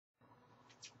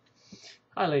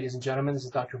Hi, ladies and gentlemen. This is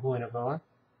Dr. Novoa.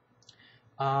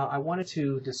 I wanted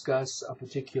to discuss a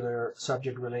particular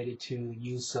subject related to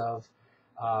use of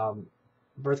um,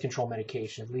 birth control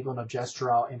medication,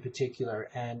 levonorgestrel in particular,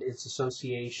 and its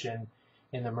association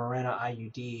in the Mirena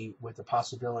Iud with the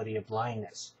possibility of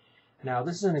blindness. Now,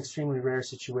 this is an extremely rare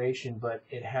situation, but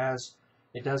it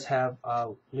does have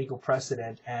legal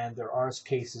precedent, and there are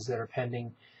cases that are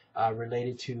pending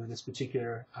related to this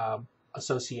particular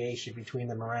association between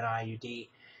the Mirena Iud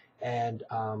and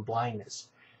blindness.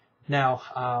 Now,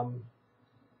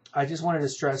 I just wanted to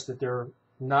stress that there are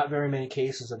not very many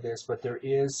cases of this, but there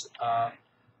is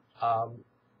um,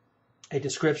 a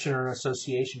description or an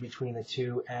association between the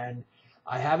two, and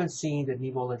I haven't seen that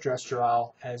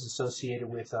levonorgestrel as associated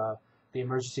with the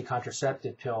emergency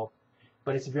contraceptive pill,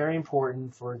 but it's very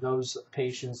important for those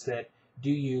patients that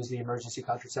do use the emergency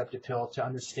contraceptive pill to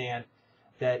understand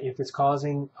that if it's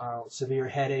causing severe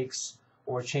headaches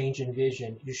or change in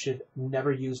vision, you should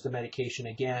never use the medication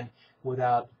again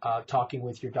without talking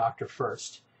with your doctor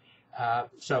first.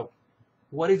 So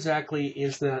what exactly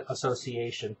is the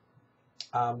association?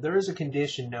 There is a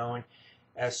condition known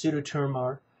as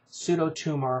pseudotumor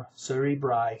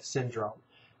cerebri syndrome,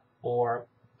 or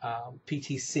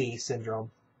PTC syndrome,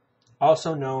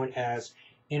 also known as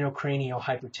intracranial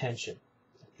hypertension.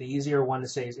 The easier one to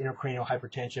say is intracranial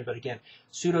hypertension, but again,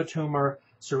 pseudotumor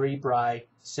cerebri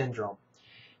syndrome.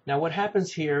 Now, what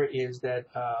happens here is that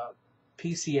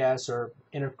PCS, or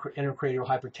intracranial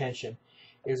hypertension,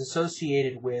 is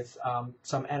associated with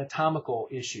some anatomical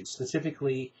issues,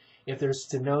 specifically if there's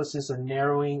stenosis or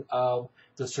narrowing of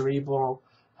the cerebral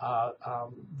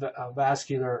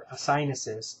vascular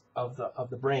sinuses of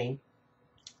the brain,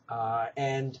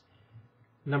 and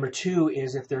number two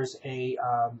is if there's a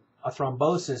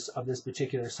thrombosis of this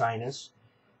particular sinus,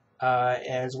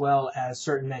 as well as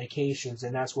certain medications,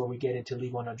 and that's where we get into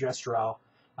levonorgestrel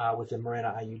with the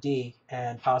Mirena Iud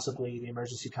and possibly the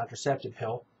emergency contraceptive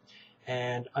pill.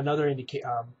 And another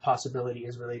possibility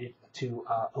is related to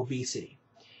obesity.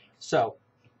 So,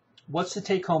 what's the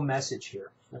take-home message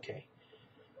here? Okay,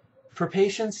 for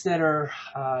patients that are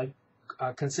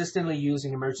consistently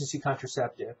using emergency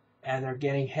contraceptive and they're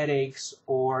getting headaches,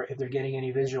 or if they're getting any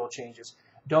visual changes,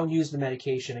 don't use the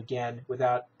medication again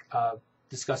without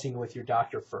discussing with your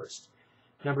doctor first.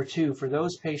 Number two, for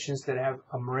those patients that have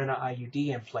a Mirena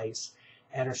Iud in place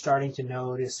and are starting to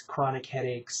notice chronic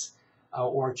headaches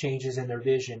or changes in their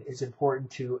vision, it's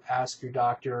important to ask your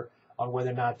doctor on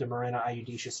whether or not the Mirena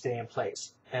Iud should stay in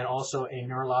place, and also a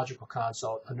neurology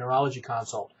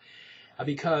consult,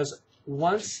 because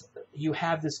once you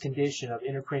have this condition of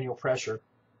intracranial pressure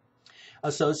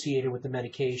associated with the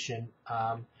medication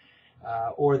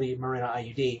or the Mirena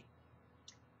Iud,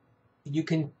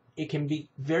 it can be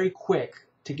very quick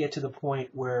to get to the point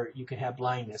where you can have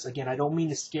blindness. Again, I don't mean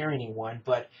to scare anyone,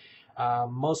 but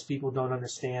most people don't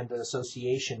understand the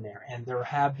association there, and there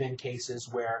have been cases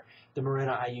where the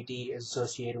Mirena Iud is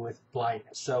associated with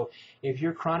blindness. So if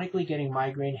you're chronically getting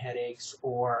migraine headaches,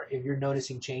 or if you're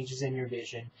noticing changes in your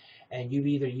vision, and you've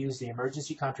either used the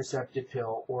emergency contraceptive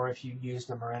pill or if you use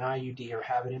the Mirena Iud or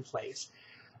have it in place,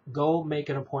 go make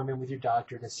an appointment with your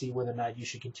doctor to see whether or not you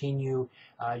should continue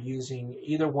using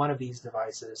either one of these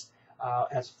devices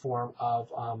as a form of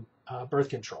birth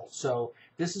control. So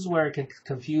this is where it can be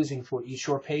confusing for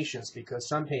ESHORE patients, because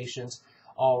some patients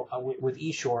with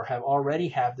ESHORE already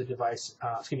have the device,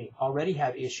 already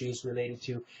have issues related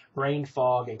to brain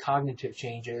fog and cognitive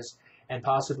changes, and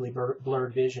possibly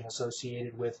blurred vision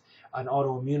associated with an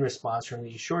autoimmune response from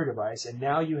the ESHORE device. And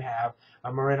now you have a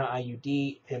Mirena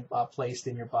Iud placed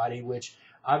in your body, which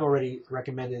I've already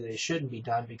recommended that it shouldn't be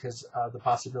done because of the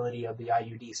possibility of the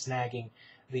IUD snagging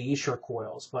the ESHORE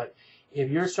coils. But if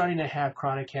you're starting to have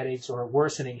chronic headaches or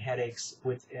worsening headaches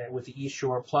with the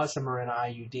ESHORE plus a Mirena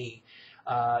Iud,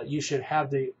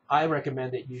 I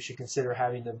recommend that you should consider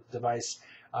having the device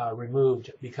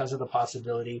removed because of the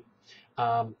possibility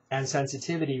and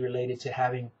sensitivity related to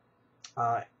having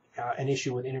an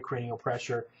issue with intracranial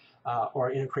pressure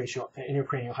or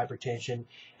intracranial hypertension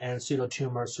and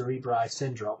pseudotumor cerebri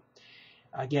syndrome.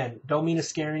 Again, don't mean to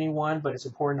scare anyone, but it's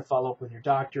important to follow up with your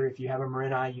doctor. If you have a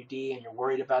Mirena Iud and you're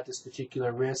worried about this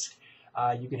particular risk,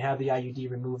 you can have the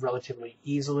IUD removed relatively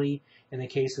easily. In the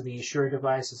case of the ESHORE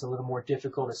device, it's a little more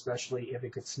difficult, especially if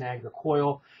it could snag the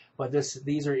coil. But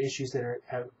these are issues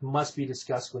that must be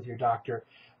discussed with your doctor,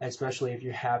 especially if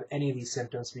you have any of these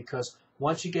symptoms, because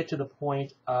once you get to the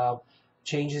point of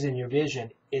changes in your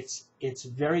vision, it's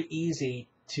very easy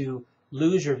to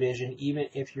lose your vision, even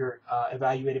if you're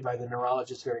evaluated by the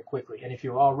neurologist very quickly. And if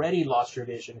you've already lost your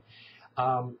vision,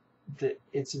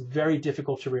 it's very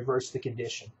difficult to reverse the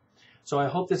condition. So I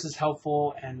hope this is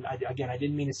helpful, and again, I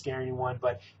didn't mean to scare anyone,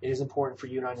 but it is important for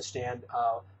you to understand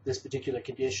this particular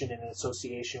condition in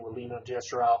association with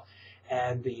levonorgestrel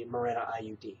and the Mirena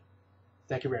Iud.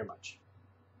 Thank you very much.